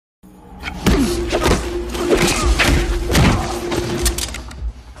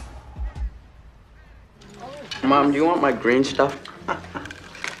Mom, do you want my green stuff?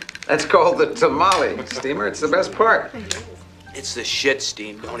 That's called the tamale, Steamer. It's the best part. It's the shit,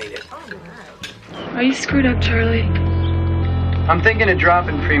 Steam. Don't eat it. Are you screwed up, Charlie? I'm thinking of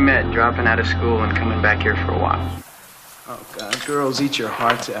dropping pre-med, dropping out of school and coming back here for a while. Oh, God, girls, eat your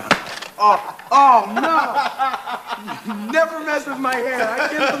hearts out. Oh, no! Never mess with my hair. I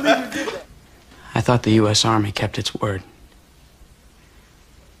can't believe you did that. I thought the U.S. Army kept its word.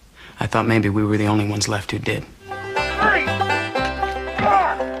 I thought maybe we were the only ones left who did.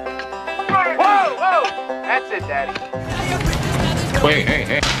 Whoa, whoa! That's it, Daddy. Wait,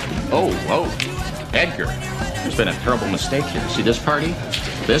 hey. Oh, Edgar. There's been a terrible mistake here. See this party?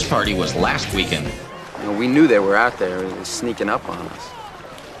 This party was last weekend. You know, we knew they were out there sneaking up on us.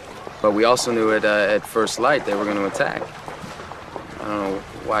 But we also knew at first light they were going to attack. I don't know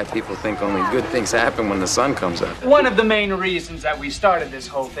why people think only good things happen when the sun comes up. One of the main reasons that we started this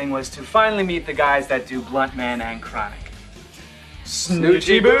whole thing was to finally meet the guys that do Blunt Man and Chronic.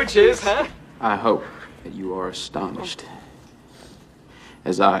 Snoochie booches, huh? I hope that you are astonished,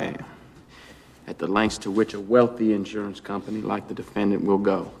 as I am, at the lengths to which a wealthy insurance company like the defendant will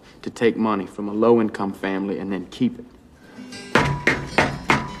go to take money from a low-income family and then keep it.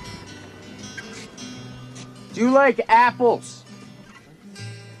 Do you like apples?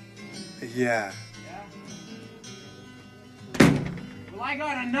 Yeah. Well, I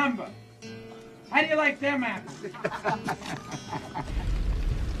got a number. How do you like them apples?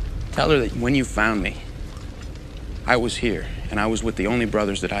 Tell her that when you found me, I was here, and I was with the only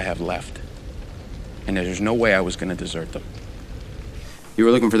brothers that I have left. And there's no way I was going to desert them. You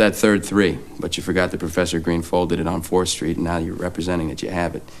were looking for that third 3, but you forgot that Professor Green folded it on 4th Street, and now you're representing that you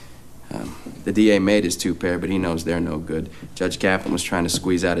have it. The DA made his 2 pair, but he knows they're no good. Judge Kaplan was trying to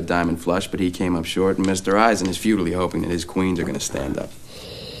squeeze out a diamond flush, but he came up short, and Mr. Eisen is futilely hoping that his queens are going to stand up.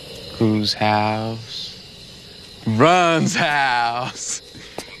 Whose house runs house?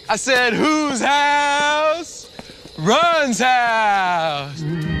 I said, whose house runs house?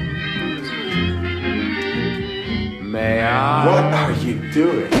 May I? What are you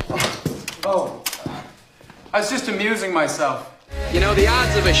doing? Oh, I was just amusing myself. You know, the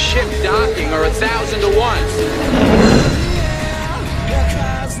odds of a ship docking are 1,000 to 1.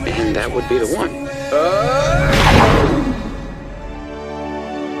 And that would be the one.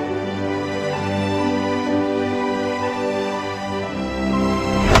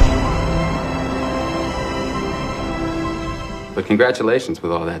 But congratulations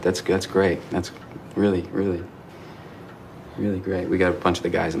with all that. That's great. That's really great. We got a bunch of the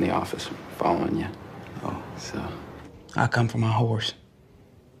guys in the office following you. Oh, so. I come from my horse.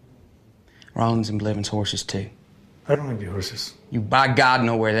 Rollins and Blevins' horses, too. I don't have any horses. You, by God,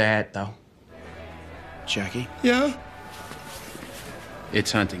 know where they're at, though. Jackie, Yeah?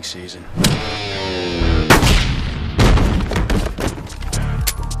 it's hunting season.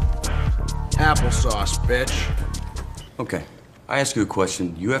 Applesauce, bitch. Okay, I ask you a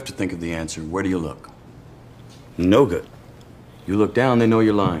question. You have to think of the answer. Where do you look? No good. You look down, they know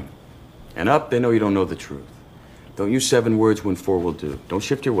you're lying. And up, they know you don't know the truth. Don't use 7 words when 4 will do. Don't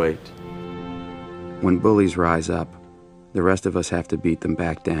shift your weight. When bullies rise up, the rest of us have to beat them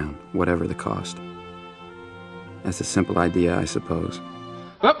back down, whatever the cost. That's a simple idea, I suppose.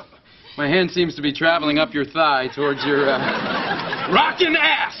 Oh, my hand seems to be traveling up your thigh towards your, rockin'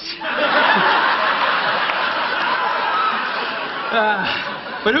 ass!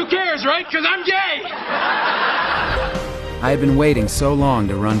 But who cares, right? 'Cause I'm gay! I had been waiting so long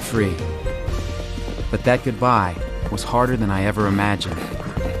to run free. But that goodbye was harder than I ever imagined.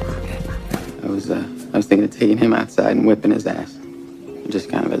 I was thinking of taking him outside and whipping his ass. Just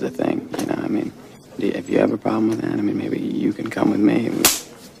kind of as a thing, you know, I mean, if you have a problem with that, I mean, maybe you can come with me.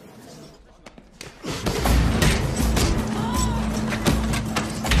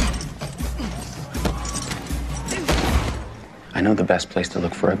 I know the best place to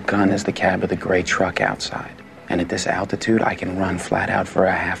look for a gun is the cab of the gray truck outside. And at this altitude, I can run flat out for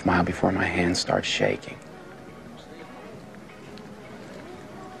a half mile before my hands start shaking.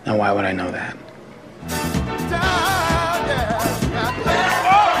 Now, why would I know that?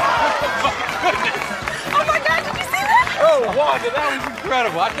 Oh my God, did you see that? Oh, Wanda, that was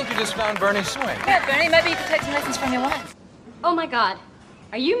incredible. I think you just found Bernie's swing. Yeah, Bernie, maybe you could take some lessons from your wife. Oh my God.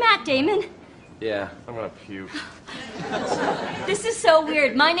 Are you Matt Damon? Yeah, I'm gonna puke. This is so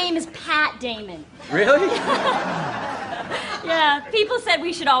weird. My name is Pat Damon. Really? Yeah, people said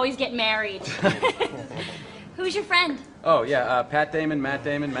we should always get married. Who's your friend? Oh, yeah, Pat Damon, Matt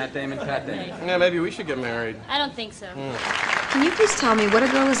Damon, Matt Damon, Pat Damon. Yeah, maybe we should get married. I don't think so. Can you please tell me what a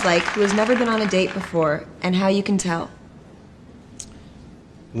girl is like who has never been on a date before, and how you can tell?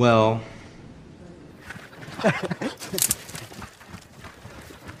 Well,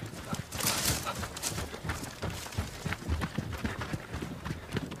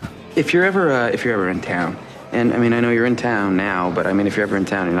 If you're ever in town, and I mean, I know you're in town now, but I mean, if you're ever in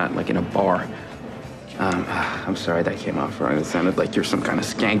town, you're not like in a bar. I'm sorry that came off wrong. It sounded like you're some kind of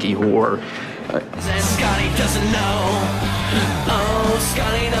skanky whore. Scotty doesn't know. Oh,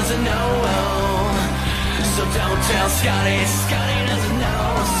 Scotty doesn't know. So don't tell Scotty. Scotty doesn't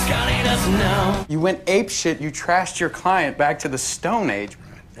know. Scotty doesn't know. You went apeshit. You trashed your client back to the Stone Age.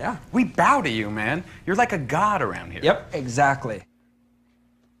 Yeah. We bow to you, man. You're like a god around here. Yep, exactly.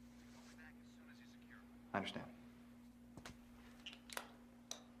 I understand.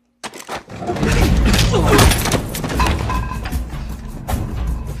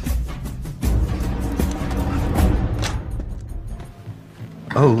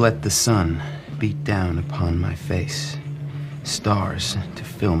 Oh, let the sun beat down upon my face, stars to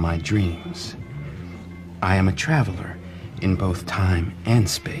fill my dreams. I am a traveler in both time and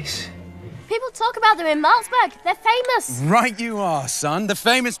space. People talk about them in Marksburg. They're famous. Right you are, son. The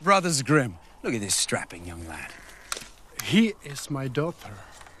famous Brothers Grimm. Look at this strapping young lad. He is my daughter.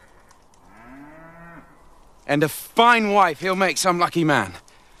 And a fine wife he'll make some lucky man.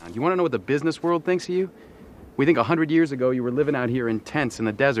 You want to know what the business world thinks of you? We think 100 years ago you were living out here in tents in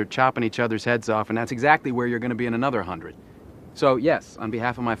the desert, chopping each other's heads off, and that's exactly where you're going to be in another 100. So, yes, on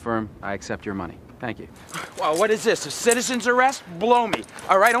behalf of my firm, I accept your money. Thank you. Well, what is this, a citizen's arrest? Blow me.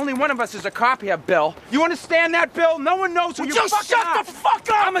 All right, only one of us is a cop here, Bill. You understand that, Bill? No one knows who you fucking are. Shut the fuck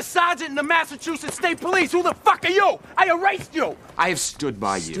up! I'm a sergeant in the Massachusetts State Police. Who the fuck are you? I erased you. I have stood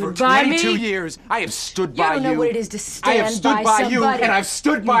by you. Stood For by 22 me? years, I have stood by you. You don't know what it is to stand I have stood by you, somebody. and I've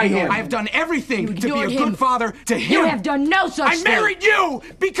stood by You him. ignored I have done everything You to be a ignored good him. father to him. You have done no such I thing. married you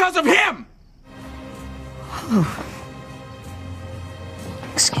because of him.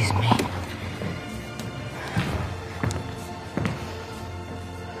 Excuse me.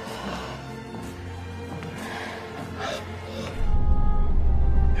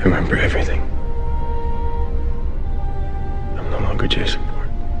 I remember everything. I'm no longer Jason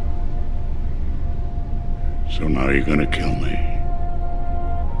Bourne. So now you're gonna kill me?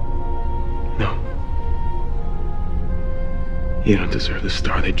 No. You don't deserve the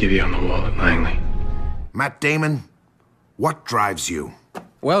star they give you on the wall at Langley. Matt Damon, what drives you?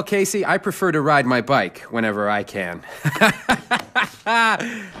 Well, Casey, I prefer to ride my bike whenever I can.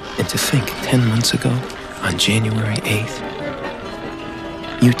 And to think, 10 months ago, on January 8th,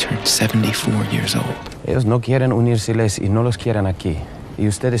 you turned 74 years old. Ellos no quieren unírseles y no los quieren aquí. Y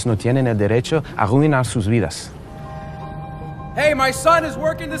ustedes no tienen el derecho a arruinar sus vidas. Hey, my son is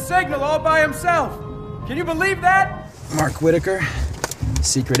working the signal all by himself. Can you believe that? Mark Whitaker,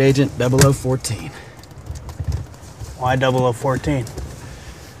 secret agent 0014. Why 0014?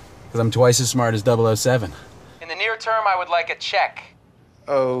 Because I'm twice as smart as 007. In the near term, I would like a check.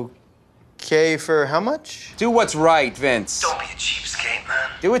 Okay, for how much? Do what's right, Vince. Don't be a cheapskate, man.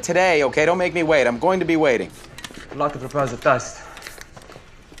 Do it today, okay? Don't make me wait. I'm going to be waiting. I'd like to propose a toast.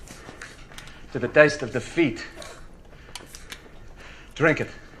 To the taste of defeat. Drink it.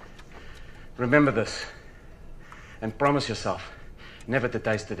 Remember this. And promise yourself never to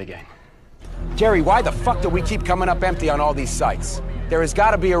taste it again. Jerry, why the fuck do we keep coming up empty on all these sites? There has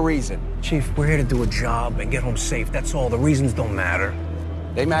got to be a reason. Chief, we're here to do a job and get home safe. That's all. The reasons don't matter.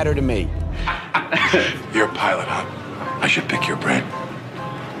 They matter to me. You're a pilot, huh? I should pick your brain.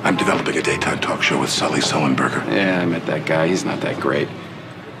 I'm developing a daytime talk show with Sully Sullenberger. Yeah, I met that guy. He's not that great.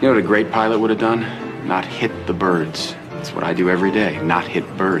 You know what a great pilot would have done? Not hit the birds. That's what I do every day. Not hit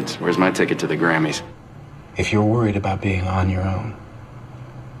birds. Where's my ticket to the Grammys? If you're worried about being on your own,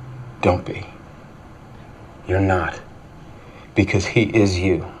 don't be. You're not. Because he is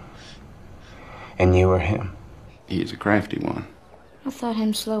you. And you are him. He's a crafty one. I thought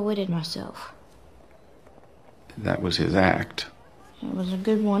him slow-witted myself. That was his act. It was a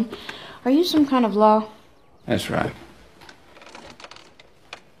good one. Are you some kind of law? That's right.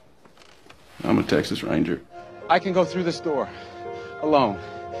 I'm a Texas Ranger. I can go through this door alone.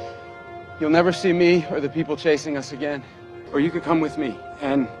 You'll never see me or the people chasing us again. Or you could come with me.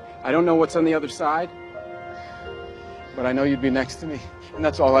 And I don't know what's on the other side, but I know you'd be next to me. And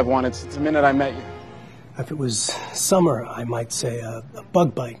that's all I've wanted since the minute I met you. If it was summer, I might say a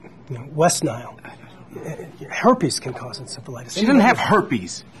bug bite. You know, West Nile. Herpes can cause encephalitis. She didn't have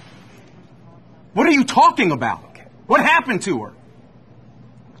herpes. What are you talking about? Okay. What happened to her?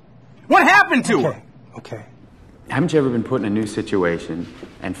 What happened to her? Okay. Haven't you ever been put in a new situation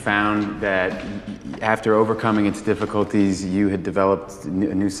and found that after overcoming its difficulties, you had developed a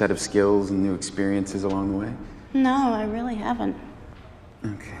new set of skills and new experiences along the way? No, I really haven't.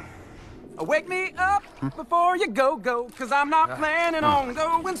 Okay. Wake me up before you go, cause I'm not planning on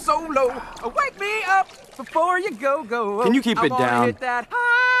going solo. Wake me up before you go. Can you keep I it wanna down? hit that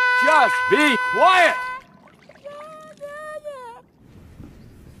high. Just be quiet!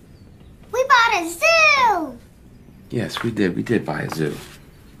 We bought a zoo! Yes, we did. We did buy a zoo.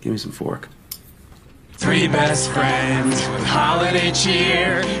 Give me some fork. Three best friends with holiday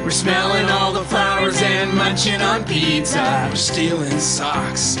cheer. We're smelling all the flowers and munching on pizza. We're stealing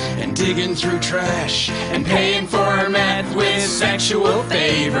socks and digging through trash and paying for our meth with sexual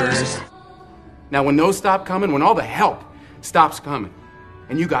favors. Now, when those stop coming, when all the help stops coming,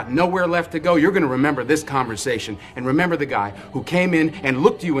 and you got nowhere left to go, you're gonna remember this conversation and remember the guy who came in and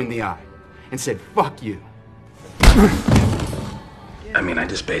looked you in the eye and said, fuck you. I mean, I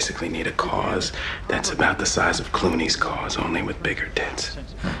just basically need a cause that's about the size of Clooney's cause, only with bigger tits.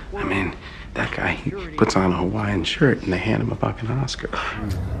 I mean, that guy, he puts on a Hawaiian shirt and they hand him a fucking Oscar.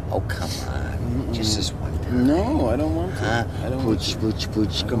 Oh, come on. Just this one time. No, I don't want to. I don't want to.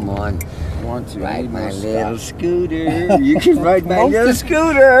 Pooch, come on. I want to. Ride my little scooter. You can ride my little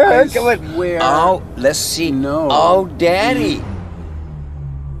scooter. Come on. Where? Oh, let's see. No. Oh, Daddy.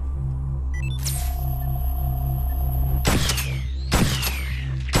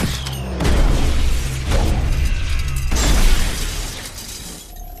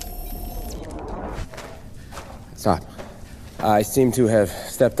 Stop. I seem to have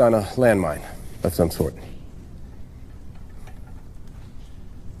stepped on a landmine of some sort.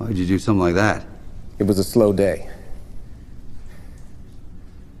 Why'd you do something like that? It was a slow day.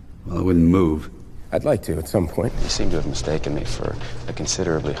 Well, I wouldn't move. I'd like to at some point. You seem to have mistaken me for a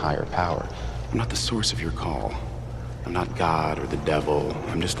considerably higher power. I'm not the source of your call. I'm not God or the devil.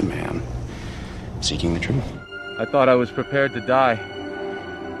 I'm just a man seeking the truth. I thought I was prepared to die.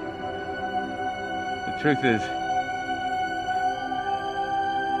 The truth is,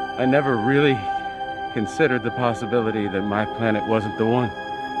 I never really considered the possibility that my planet wasn't the one.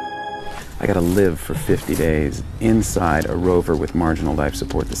 I gotta live for 50 days inside a rover with marginal life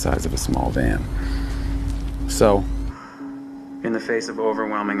support the size of a small van. So, in the face of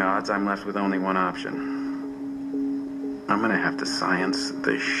overwhelming odds, I'm left with only one option. I'm gonna have to science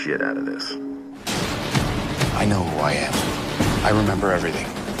the shit out of this. I know who I am. I remember everything.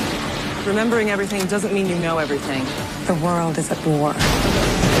 Remembering everything doesn't mean you know everything. The world is at war.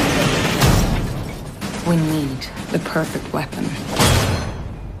 We need the perfect weapon.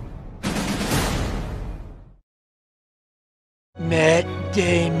 Matt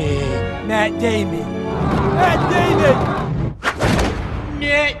Damon. Matt Damon. Matt Damon.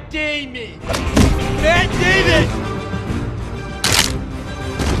 Matt Damon. Matt Damon.